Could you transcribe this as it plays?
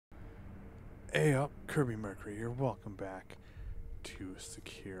Hey up, KirbyMercury here. Welcome back to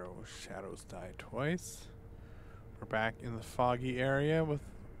Sekiro Shadows Die Twice. We're back in the foggy area with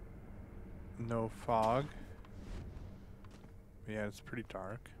no fog. But yeah, it's pretty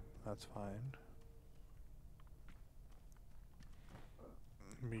dark. That's fine.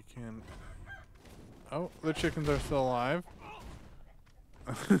 We can... Oh, the chickens are still alive.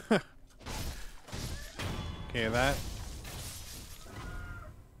 Okay, that...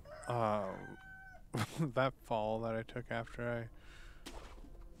 that fall that I took after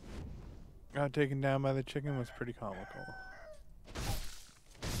I got taken down by the chicken was pretty comical.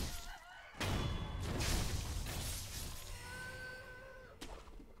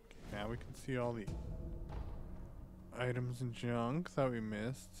 Now we can see all the items and junk that we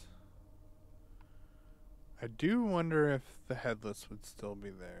missed. I do wonder if the headless would still be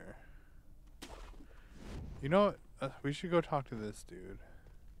there. You know what? We should go talk to this dude.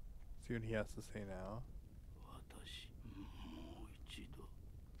 See what he has to say now.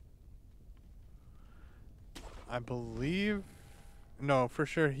 I believe... No, for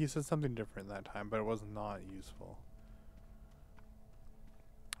sure he said something different that time, but it was not useful.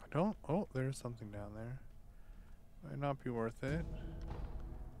 I don't... Oh, there's something down there. Might not be worth it.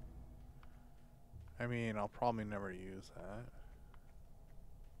 I mean, I'll probably never use that.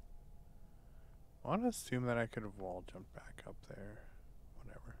 I want to assume that I could have wall jumped back up there.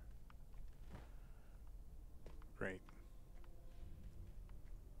 Whatever. Great.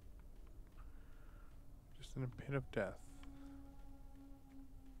 Just in a pit of death.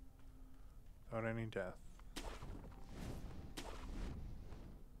 Without any death.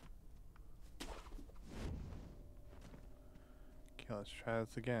 Okay, let's try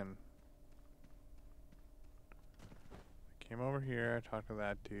this again. I came over here, I talked to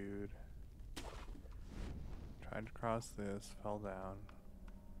that dude. Tried to cross this, fell down.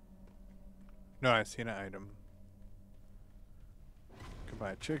 No, I seen an item.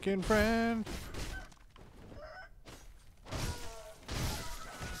 Goodbye, chicken friend!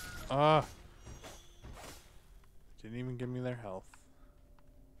 Ah! Didn't even give me their health.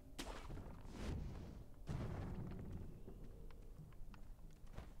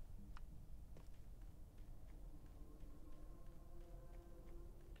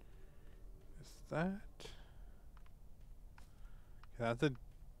 Is that... Yeah, that's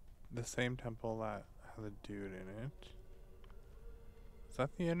the same temple that had the dude in it. Is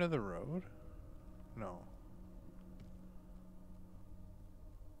that the end of the road? No.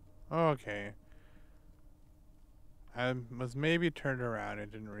 Okay. I was maybe turned around and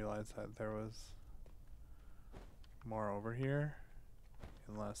didn't realize that there was more over here.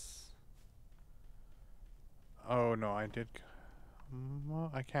 Unless... Oh no, I did...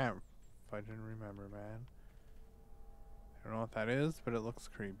 Well, I can't if I didn't remember, man. I don't know what that is, but it looks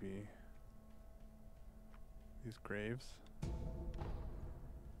creepy. These graves.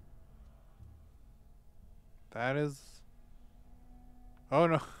 That is... Oh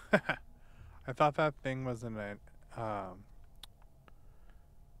no! I thought that thing was in a...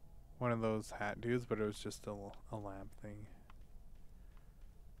 one of those hat dudes, but it was just a lamp thing.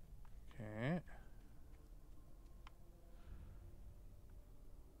 Okay.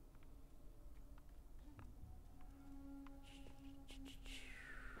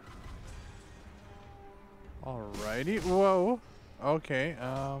 Alrighty. Whoa. Okay.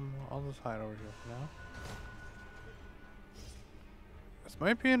 I'll just hide over here for now. This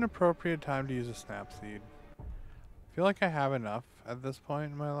might be an appropriate time to use a snap seed. I feel like I have enough at this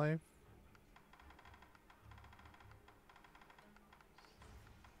point in my life.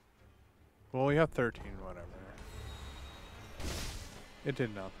 Well, we have 13, whatever. It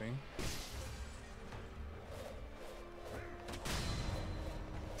did nothing.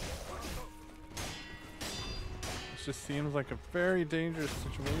 This just seems like a very dangerous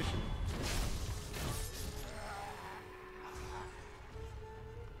situation.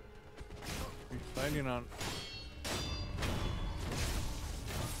 We're fighting on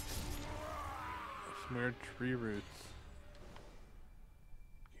some weird tree roots.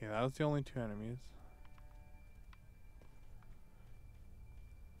 Okay, that was the only two enemies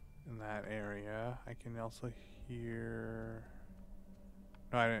in that area. I can also hear...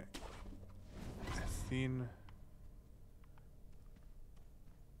 No, I didn't. I've seen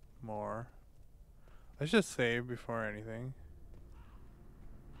more. Let's just save before anything.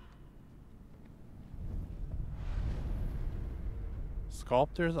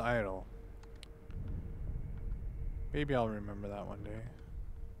 Sculptor's Idol. Maybe I'll remember that one day.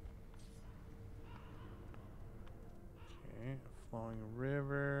 Okay, flowing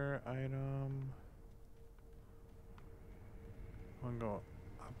river item. I'm gonna go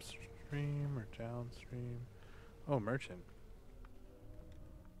upstream or downstream? Oh, merchant.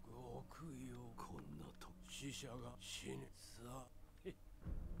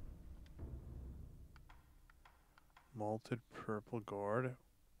 Malted purple gourd.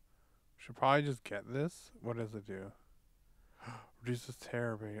 Should probably just get this. What does it do? Reduces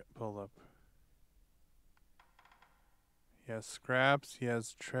terror buildup. He has scraps. He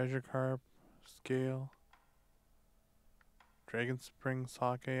has treasure carp scale. Dragon spring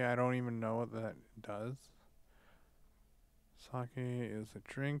sake. I don't even know what that does. Sake is a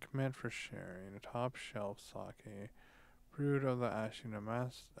drink meant for sharing. A top shelf sake brewed of the Ashina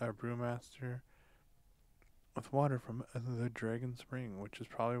brewmaster with water from the Dragon Spring, which is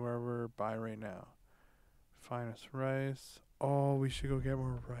probably where we're by right now. Finest rice. Oh, we should go get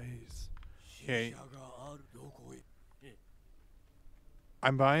more rice. Okay.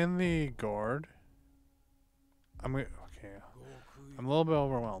 I'm buying the gourd. Okay. I'm a little bit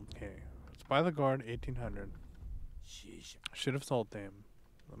overwhelmed. Okay. Let's buy the gourd, 1800. Should have sold them.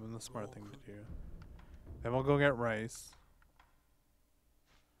 That was the smart thing to do. Then we'll go get rice.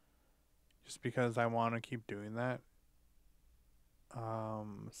 Just because I want to keep doing that.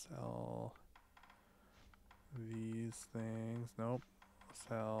 Sell these things. Nope.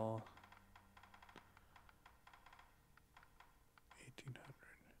 Sell 1800.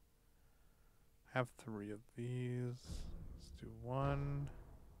 Have 3 of these. Let's do 1.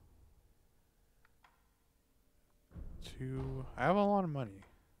 2. I have a lot of money.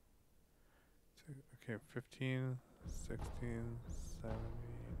 Okay, 15, 16, 17,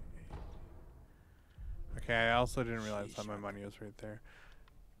 18. Okay, I also didn't realize that my money was right there.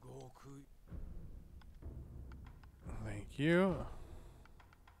 Thank you.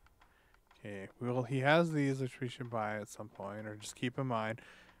 Okay, he has these which we should buy at some point, or just keep in mind.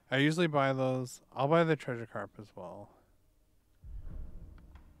 I usually buy those. I'll buy the treasure carp as well.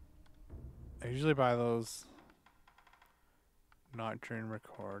 I usually buy those not during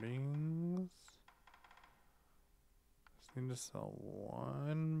recordings. Just need to sell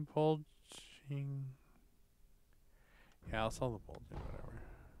 1 bulging. Yeah, I'll sell the bulging, whatever.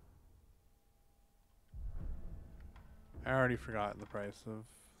 I already forgot the price of...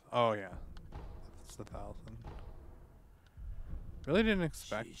 Oh, yeah. It's 1,000. Really didn't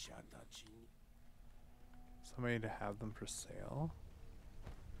expect somebody to have them for sale.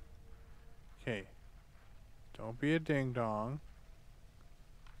 Okay. Don't be a ding-dong.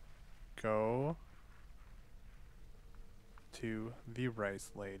 Go to the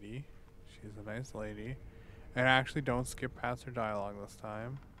rice lady. She's a nice lady. And actually don't skip past her dialogue this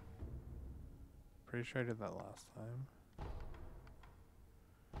time. Pretty sure I did that last time.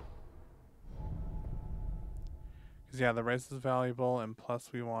 Because yeah, the rice is valuable, and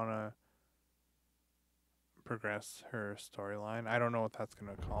plus we want to progress her storyline. I don't know what that's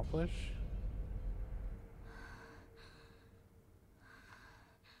going to accomplish.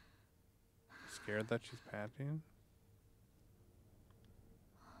 Scared that she's panting.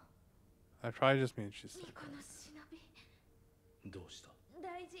 That probably just means she's sick. どうした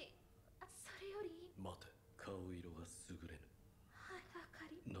大事それより待て顔色が優れぬはいわか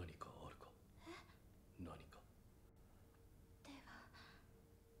り何かあるか何かでは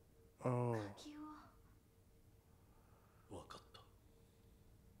Oh. 柿をわかった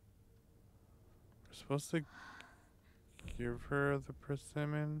We're supposed to give her the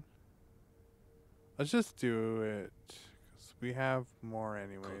persimmon. Let's just do it. Because we have more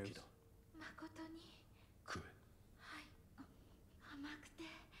anyways. 誠に食えはい甘くて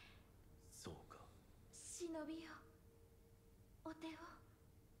そうか忍びよお手を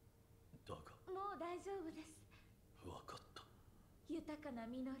だがもう大丈夫ですわかった豊かな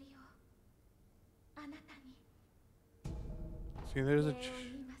実りをあなたに See, there's a... 礼を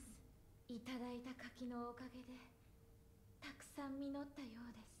言いますいただいた柿のおかげでたくさん実ったよ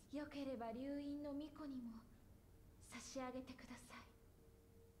うですよければ流飲の巫女にも差し上げてくださ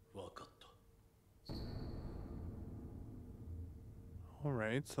いわかった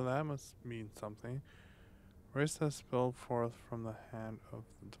Alright, so that must mean something. Rice has spilled forth from the hand of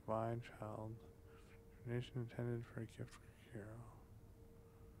the divine child. Donation intended for a gift for Kiro.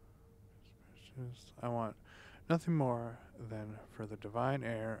 I want nothing more than for the divine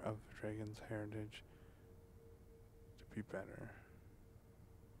heir of the dragon's heritage to be better.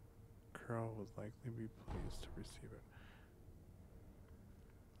 Kuro would likely be pleased to receive it.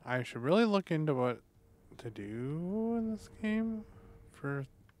 I should really look into what to do in this game for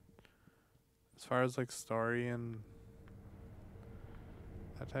as far as like story and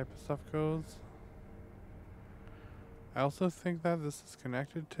that type of stuff goes. I also think that this is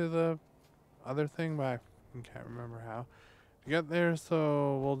connected to the other thing, but I can't remember how. to get there,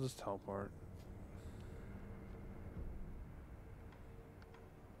 so we'll just teleport.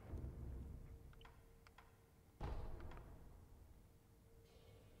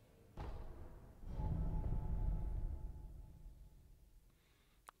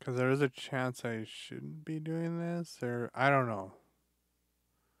 Because there is a chance I shouldn't be doing this, or I don't know.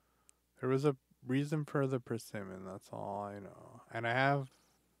 There was a reason for the persimmon, that's all I know. And I have...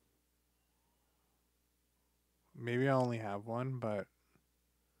 Maybe I only have one, but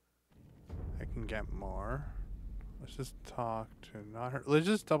I can get more. Let's just talk to not her. Let's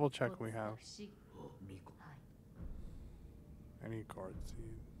just double check we have any cord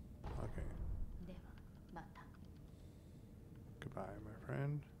seed. Okay. Goodbye, my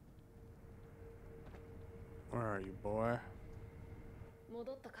friend. Where are you, boy?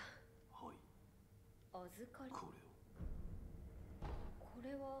 戻ったか。はい。預かり。これを。こ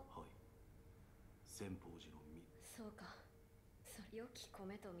れは。はい。先方寺の実。そうか。良き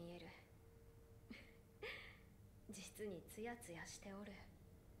米と見える。実にツヤツヤしておる。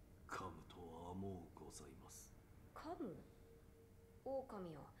噛むとはもうございます。噛む？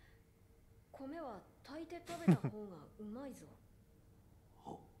狼よ。米は炊いて食べた方がうまいぞ。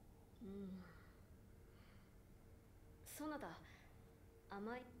は。うん。そなた、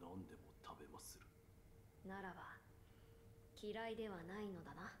甘い。何でも食べまする。ならば、嫌いではないの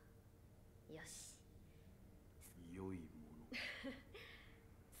だな。よし。良いもの。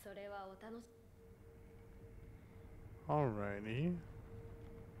それはお楽し。Alrighty.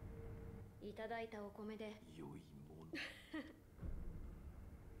 いただいたお米で。良いもの。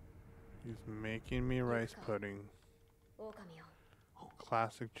He's making me rice pudding. 狼よ。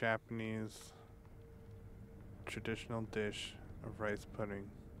Classic Japanese traditional dish of rice pudding.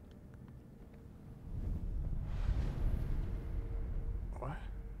 What?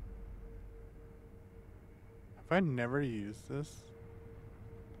 Have I never used this?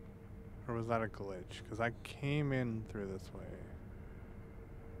 Or was that a glitch? Because I came in through this way.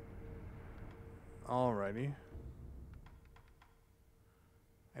 Alrighty.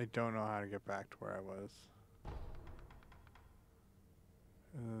 I don't know how to get back to where I was.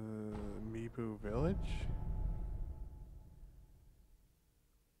 Mibu Village?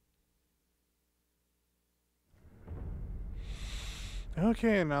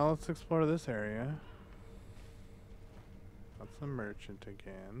 Okay, now let's explore this area. That's the merchant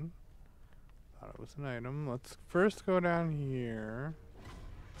again. Thought it was an item. Let's first go down here.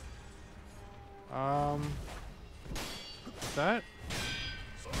 That?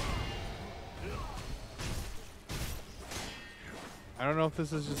 I don't know if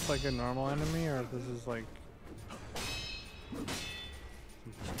this is just like a normal enemy or if this is like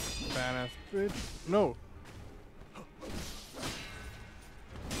badass bitch. No.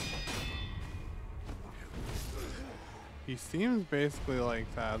 He seems basically like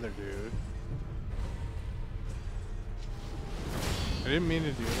the other dude. I didn't mean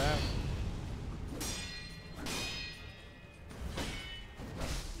to do that.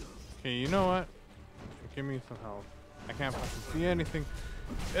 Okay, you know what? Give me some help. I can't fucking see anything.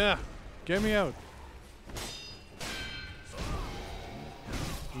 Ugh! Get me out!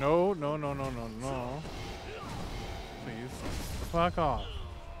 No, no, no, no, no, no. Please. Fuck off.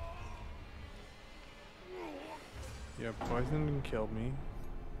 You have poisoned and killed me.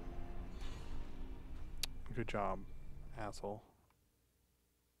 Good job, asshole.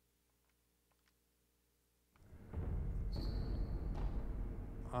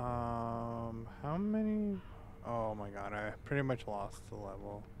 How many? Oh my god, I pretty much lost the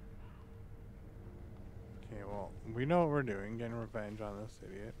level. Okay, well, we know what we're doing, getting revenge on this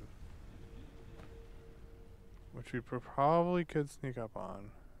idiot. Which we probably could sneak up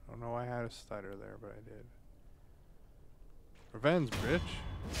on. I don't know why I had a stutter there, but I did. Revenge, bitch!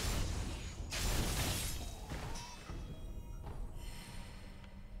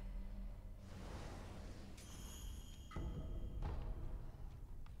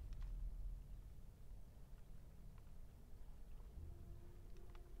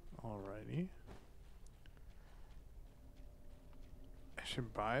 Alrighty. I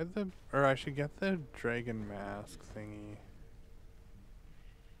should buy the, or I should get the dragon mask thingy.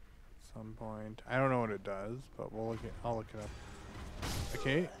 At some point. I don't know what it does, but we'll look it, I'll look it up.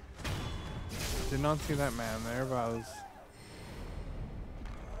 Okay. Did not see that man there, but I was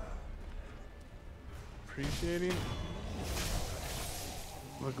appreciating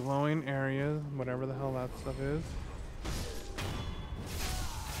the glowing area, whatever the hell that stuff is.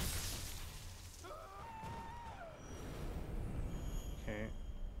 Okay,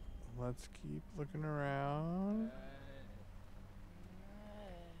 let's keep looking around.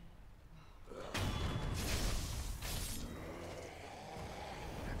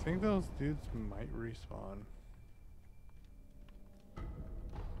 I think those dudes might respawn. I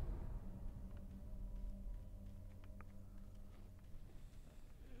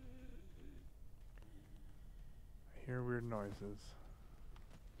hear weird noises.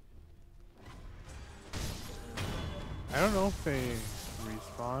 I don't know if they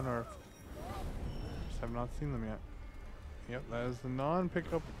respawn or if just have not seen them yet. Yep, that is the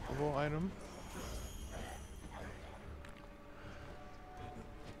non-pickupable item.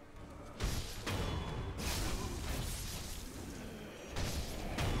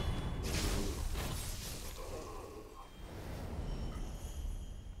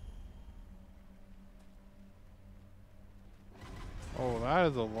 Oh, that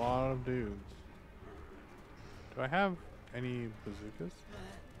is a lot of dudes. Do I have any bazookas?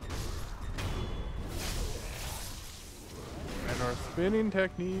 And our spinning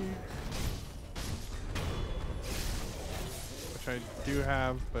technique, which I do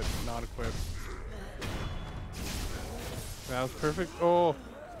have, but not equipped. That was perfect. Oh,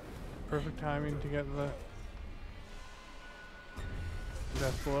 perfect timing to get the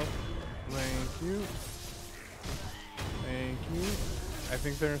death blow. Thank you. Thank you. I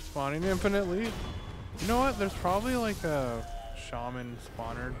think they're spawning infinitely. You know what? There's probably like a shaman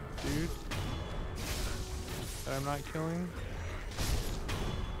spawner dude that I'm not killing.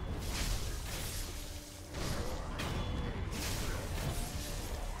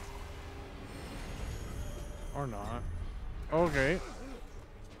 Or not. Okay.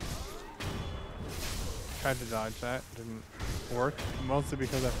 Tried to dodge that. Didn't work. Mostly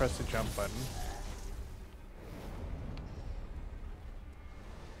because I pressed the jump button.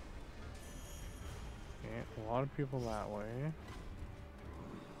 Okay, a lot of people that way.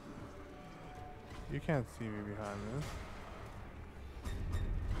 You can't see me behind this.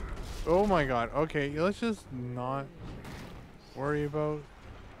 Oh my god. Okay, let's just not worry about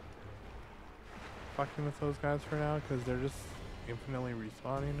fucking with those guys for now, because they're just infinitely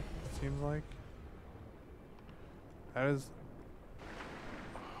respawning, it seems like. That is...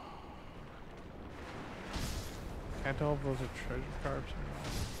 Can't tell if those are treasure cards or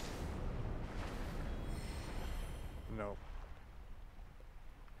not. Nope.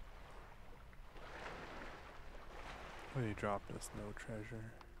 Oh, you dropped us no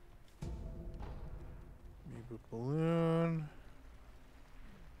treasure. Maybe balloon.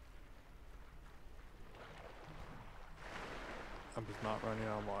 I'm just not running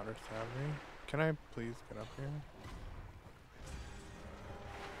on water, sadly. Can I please get up here?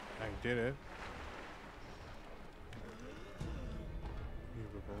 I did it.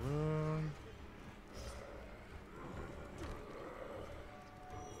 Leave a balloon.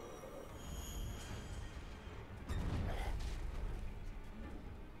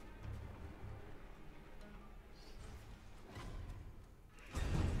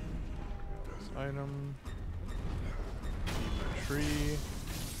 This item. Tree.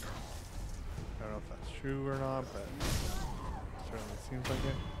 I don't know if that's true or not, but it certainly seems like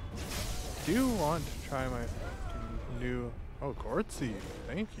it. I do want to try my new... Oh, quartz seed.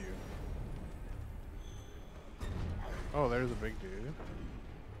 Thank you. Oh, there's a big dude.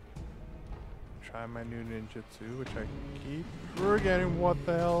 Try my new ninjutsu, which I keep forgetting. What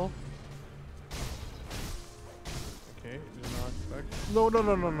the hell? Okay, did not expect... No, no,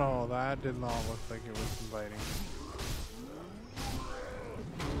 no, no, no. That did not look like it was inviting.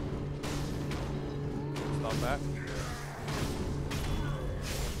 Stop that.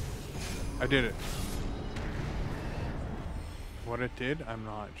 I did it. What it did, I'm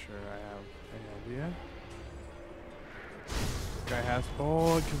not sure. I have any idea. This guy has...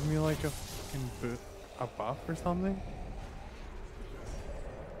 Oh, it gives me like a fucking a buff or something?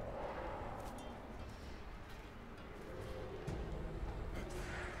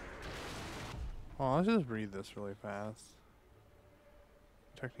 Well, let's just read this really fast.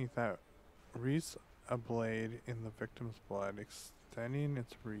 Technique that wreathes a blade in the victim's blood, extending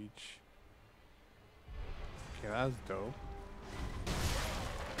its reach. Okay, that's dope.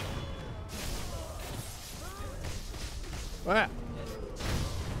 Ah!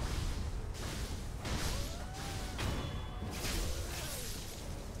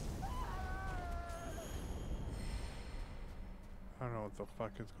 I don't know what the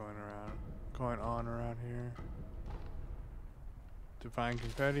fuck is going on around here. Divine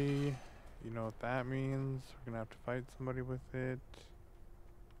confetti. You know what that means. We're gonna have to fight somebody with it.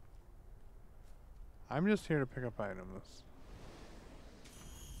 I'm just here to pick up items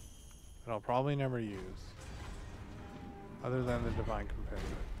that I'll probably never use. Other than the divine confetti.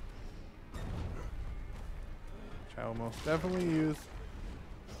 Which I will most definitely use.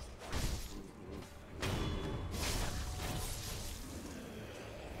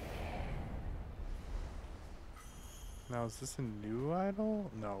 Now, is this a new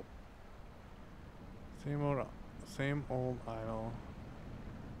idol? No. Same old idol.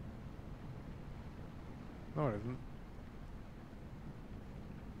 No, it isn't.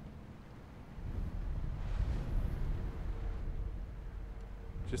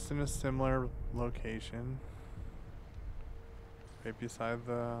 Just in a similar location. Right beside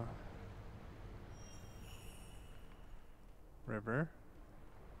the river.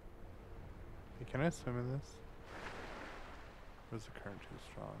 Hey, can I swim in this? Or is the current too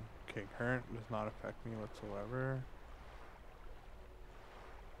strong? Okay, current does not affect me whatsoever.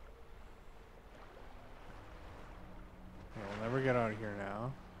 Okay, we'll never get out of here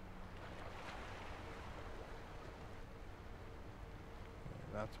now. Okay,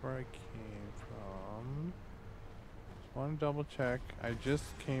 that's where I came from. Just want to double check. I just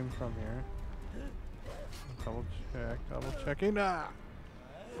came from here. Double checking. Ah!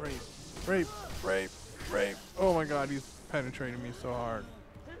 Rape. Oh my god, he's penetrating me so hard.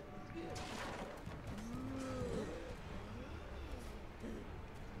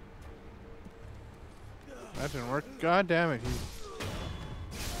 That didn't work. God damn it, he's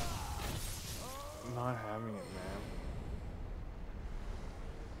not having it, man.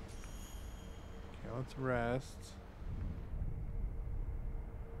 Okay, let's rest.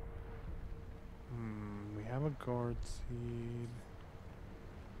 We have a gourd seed.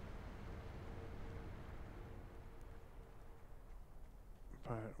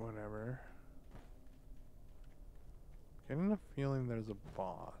 But whatever. Getting a feeling there's a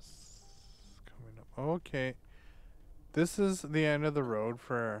boss coming up. Okay. This is the end of the road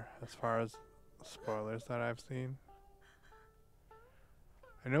for as far as spoilers that I've seen.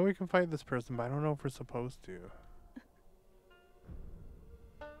 I know we can fight this person, but I don't know if we're supposed to.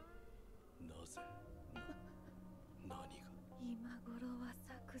 なぜ何が今頃は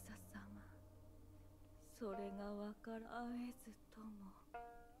作座様、それがわからえずとも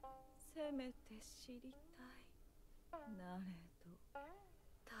せめて知りたい。なれど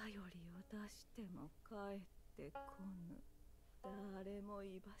頼りを出しても帰ってこぬ。誰も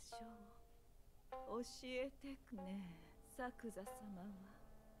居場所を教えてくね、作座様は。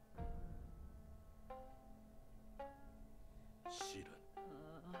知らぬ。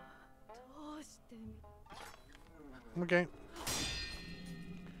ああ、どうしてみ。 Okay.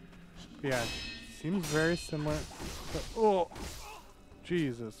 Yeah, seems very similar. Oh,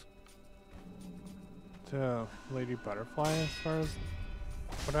 Jesus. To Lady Butterfly as far as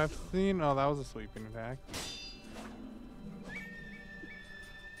what I've seen. Oh, that was a sweeping attack.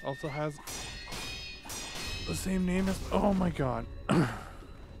 Also has the same name as. Oh my god.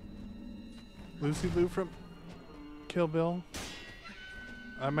 Lucy Liu from Kill Bill.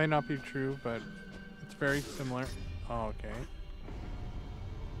 That might not be true, but it's very similar. Oh, okay.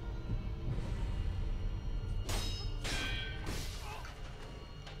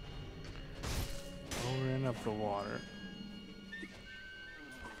 Over and up the water.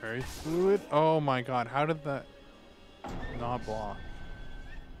 Very fluid. Oh my god, how did that not block?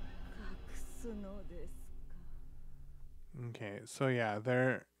 Okay, so yeah,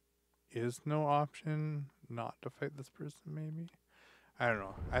 there is no option not to fight this person, maybe? I don't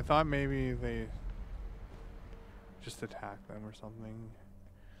know. I thought maybe they just attack them or something.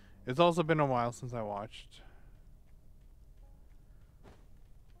 It's also been a while since I watched.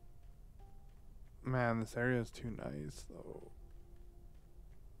 Man, this area is too nice, though.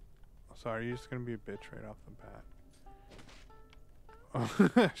 Sorry, you're just gonna be a bitch right off the bat.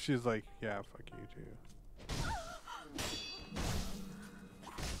 Oh, she's like, yeah, fuck you too.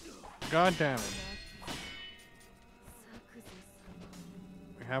 God damn it.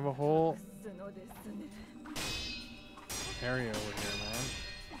 We have a whole area over here, man.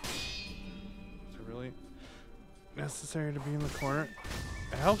 Is it really necessary to be in the corner?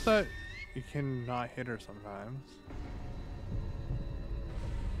 It helps that you can not hit her sometimes.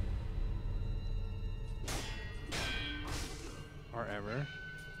 Or ever.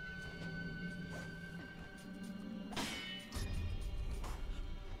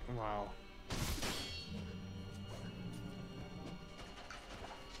 Wow.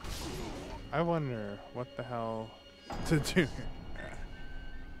 I wonder what the hell to do here.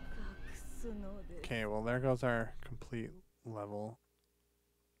 Okay, well there goes our complete level.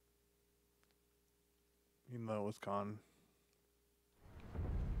 Even though it was gone.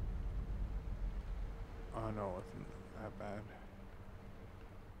 Oh no, it wasn't that bad.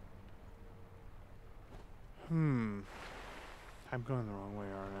 I'm going the wrong way,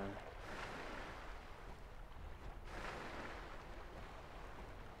 aren't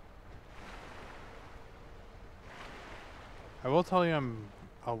I? I will tell you I'm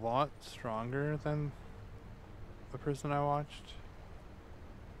a lot stronger than the person I watched.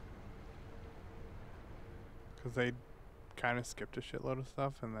 Because they kind of skipped a shitload of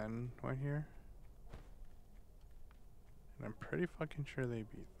stuff and then went here. And I'm pretty fucking sure they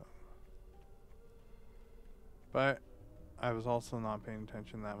beat them. But I was also not paying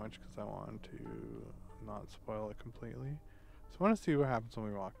attention that much because I wanted to not spoil it completely. So I want to see what happens when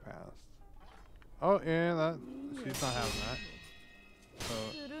we walk past. Oh, yeah, that she's not having that. So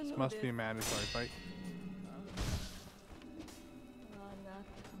this must be a mandatory fight.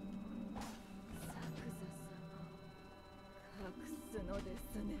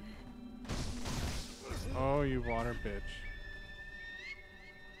 Oh, you water bitch.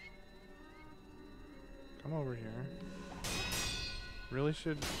 Come over here. Really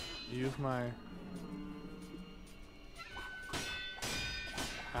should use my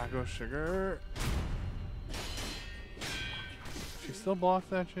Aggo sugar. She still blocks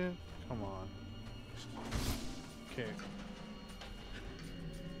that shit? Come on. Okay.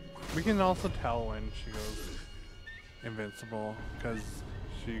 We can also tell when she goes invincible because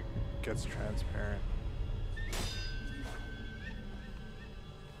she gets transparent.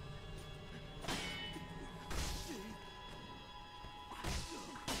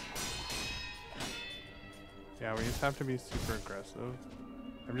 Yeah, we just have to be super aggressive.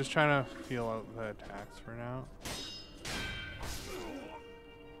 I'm just trying to feel out the attacks for now.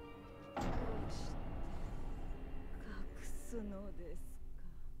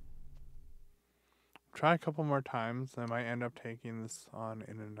 Try a couple more times. I might end up taking this on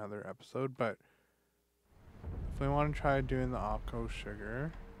in another episode, but if we want to try doing the Opco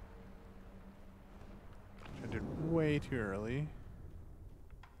sugar, which I did way too early,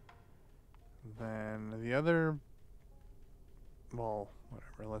 then the other, well,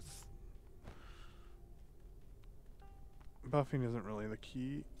 whatever, let's, buffing isn't really the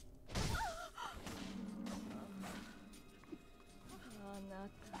key.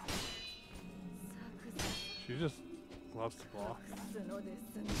 She just loves to block.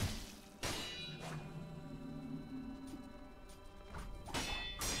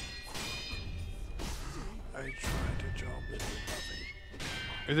 I tried to jump it.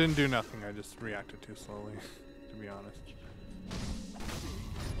 It didn't do nothing, I just reacted too slowly, to be honest.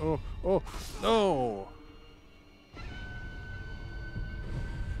 Oh, oh, no!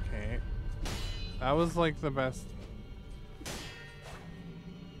 Okay. That was like the best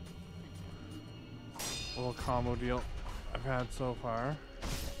little combo deal I've had so far.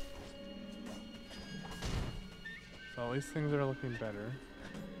 So at least things are looking better.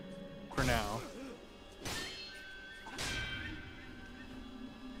 For now.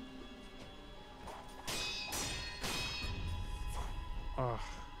 Ugh.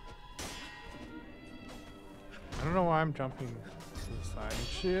 I don't know why I'm jumping to the side and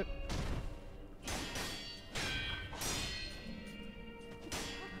shit.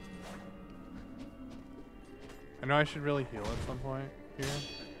 I know I should really heal at some point here.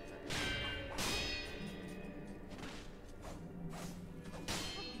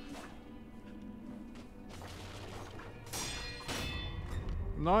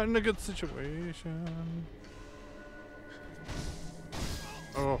 Not in a good situation.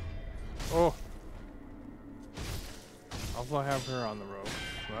 Oh. Oh. Also I have her on the rope,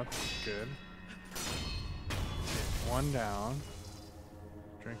 so that's good. Okay, one down.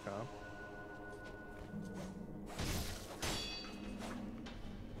 Drink up.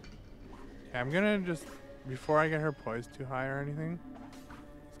 Okay, I'm gonna just, before I get her poised too high or anything,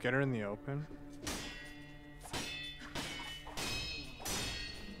 let's get her in the open.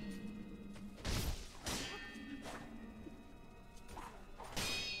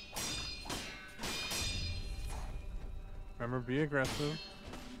 Remember, be aggressive.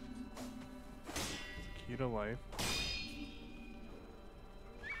 It's the key to life.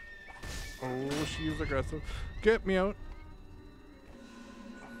 Oh, she's aggressive. Get me out.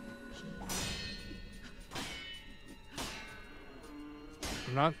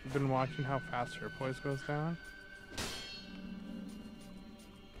 I've not been watching how fast her poise goes down.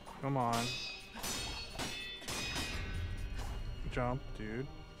 Come on. Jump, dude.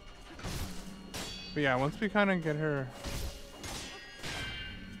 But yeah, once we kind of get her,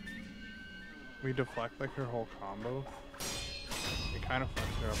 we deflect like her whole combo. It kind of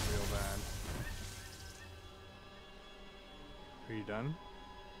fucks her up real bad. Are you done?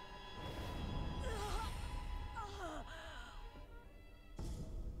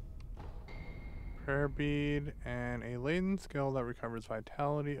 Prayer bead and a laden skill that recovers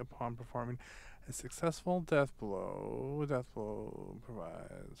vitality upon performing a successful death blow. Death blow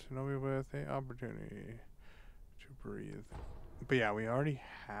provides Shinobi with a opportunity to breathe. But yeah, we already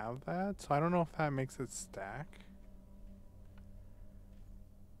have that, so I don't know if that makes it stack.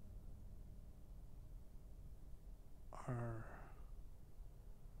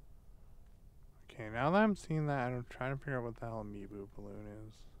 Okay, now that I'm seeing that, I'm trying to figure out what the hell a Mibu balloon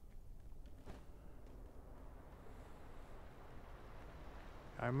is.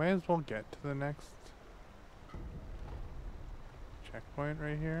 I might as well get to the next checkpoint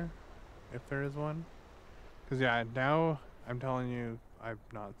right here, if there is one. Because yeah, now I'm telling you, I've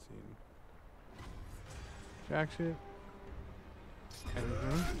not seen jack shit.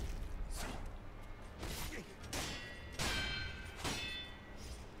 Anything.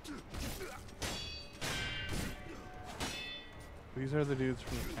 These are the dudes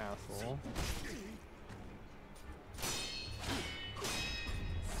from the castle.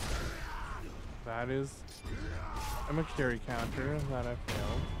 That is a Mercury counter that I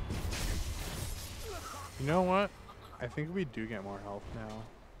failed. You know what? I think we do get more health now,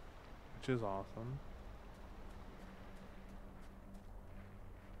 which is awesome.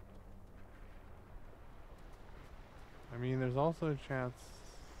 I mean, there's also a chance.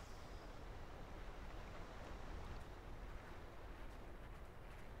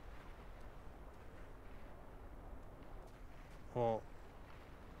 Well,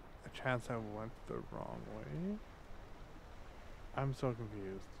 a chance I went the wrong way. I'm so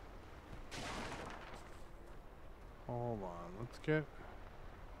confused. Hold on, let's get.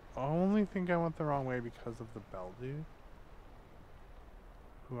 I only think I went the wrong way because of the bell dude,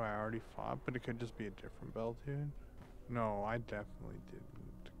 who I already fought, but it could just be a different bell dude. No, I definitely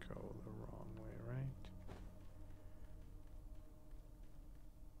didn't go the wrong way, right?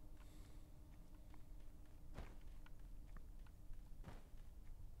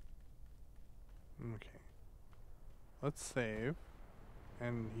 Okay. Let's save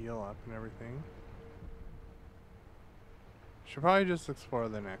and heal up and everything. Should probably just explore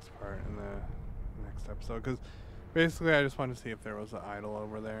the next part in the next episode, because basically I just wanted to see if there was an idol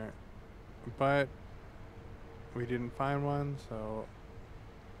over there, but we didn't find one, so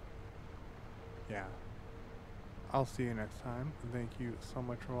yeah. I'll see you next time. Thank you so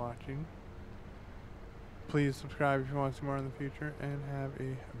much for watching. Please subscribe if you want to see more in the future, and have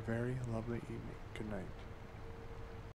a very lovely evening. Good night.